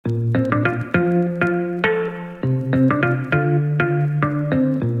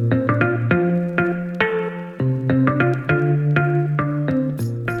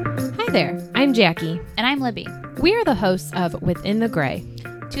there, I'm Jackie. And I'm Libby. We are the hosts of Within the Gray.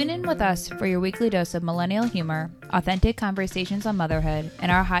 Tune in with us for your weekly dose of millennial humor, authentic conversations on motherhood,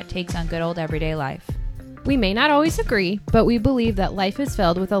 and our hot takes on good old everyday life. We may not always agree, but we believe that life is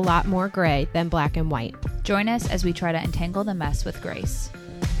filled with a lot more gray than black and white. Join us as we try to untangle the mess with grace.